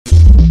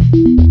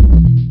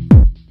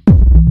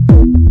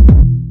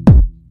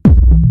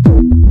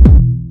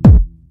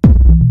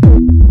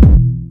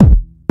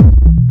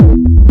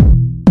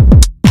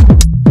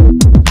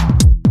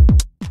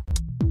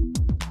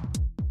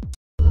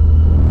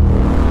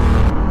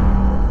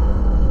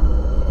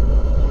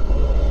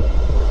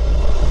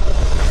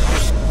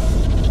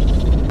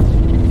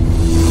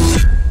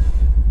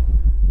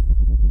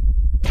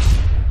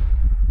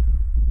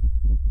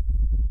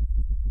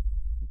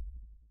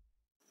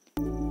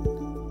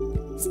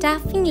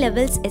Staffing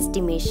levels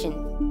estimation.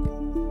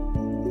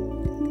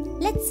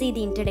 Let's see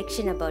the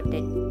introduction about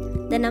it.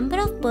 The number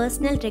of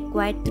personnel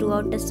required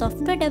throughout a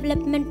software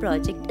development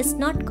project is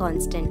not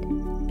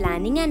constant.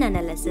 Planning and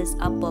analysis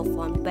are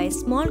performed by a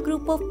small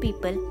group of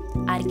people,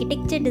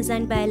 architecture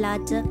designed by a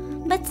larger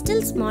but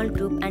still small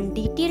group, and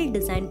detailed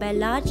design by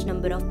a large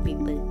number of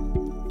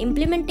people.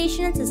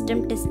 Implementation and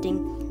system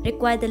testing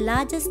require the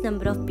largest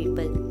number of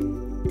people.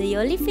 The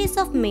early phase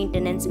of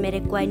maintenance may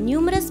require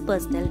numerous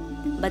personnel,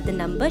 but the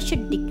number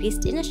should decrease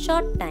in a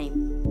short time.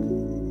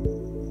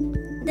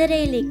 The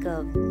Rayleigh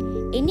curve.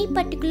 Any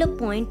particular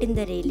point in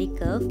the Rayleigh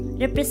curve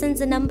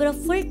represents the number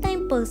of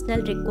full-time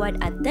personnel required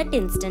at that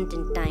instant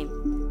in time.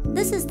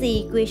 This is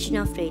the equation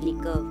of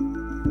Rayleigh curve,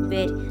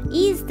 where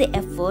E is the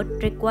effort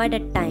required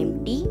at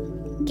time t,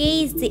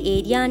 K is the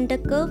area under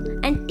curve,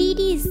 and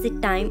Td is the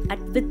time at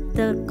which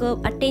the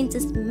curve attains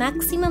its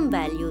maximum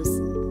values.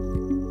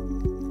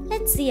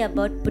 Let's see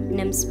about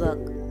Putnam's work.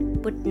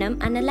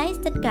 Putnam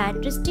analyzed the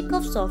characteristic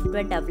of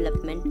software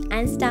development,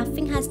 and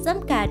staffing has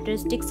some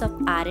characteristics of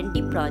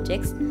R&D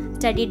projects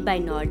studied by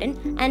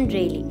Norden and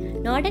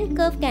Rayleigh. Norden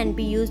curve can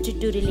be used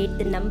to relate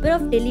the number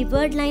of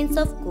delivered lines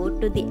of code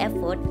to the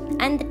effort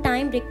and the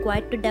time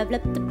required to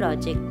develop the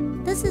project.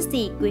 This is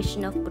the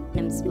equation of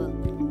Putnam's work.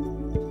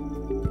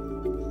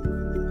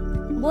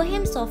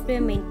 Boehm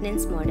Software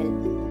Maintenance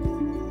Model.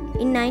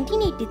 In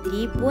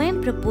 1983,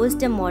 Boehm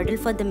proposed a model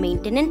for the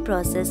maintenance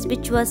process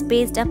which was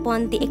based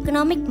upon the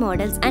economic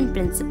models and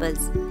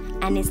principles.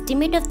 An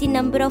estimate of the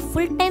number of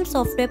full-time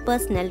software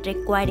personnel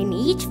required in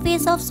each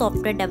phase of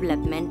software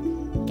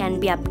development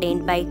can be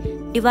obtained by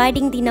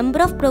dividing the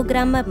number of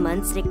programmer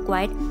months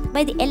required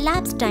by the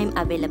elapsed time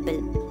available.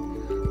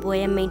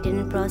 Boehm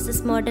maintenance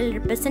process model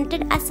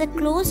represented as a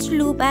closed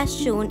loop as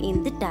shown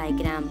in the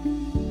diagram.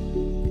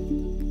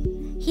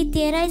 He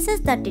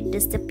theorizes that it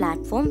is the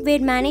platform where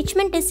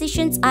management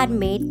decisions are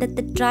made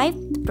that drive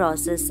the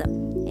process.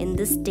 In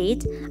this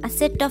stage, a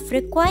set of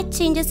required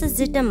changes is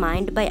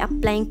determined by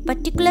applying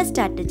particular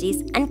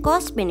strategies and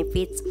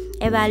cost-benefits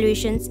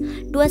evaluations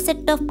to a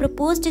set of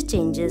proposed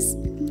changes.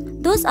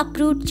 Those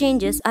approved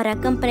changes are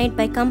accompanied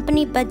by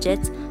company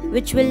budgets,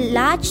 which will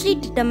largely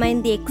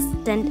determine the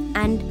extent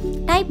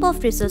and type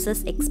of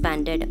resources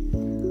expanded.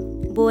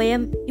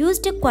 Boehm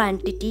used a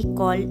quantity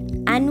called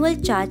annual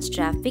charge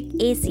traffic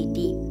 (ACT),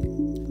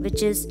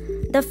 which is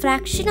the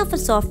fraction of a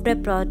software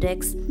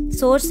project's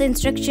source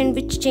instruction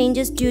which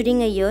changes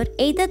during a year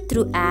either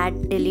through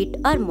add, delete,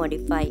 or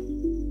modify.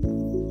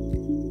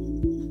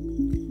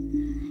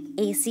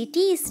 ACT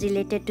is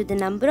related to the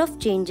number of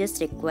changes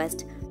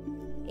request.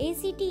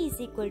 ACT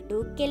is equal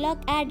to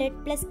Kellogg added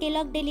plus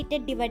Kellogg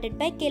deleted divided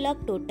by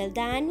Kellogg total.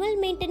 The annual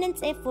maintenance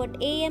effort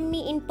AME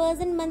in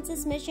person months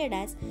is measured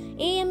as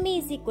AME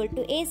is equal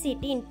to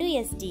ACT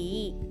into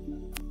STE.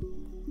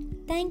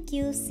 Thank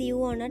you. See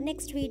you on our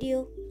next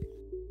video.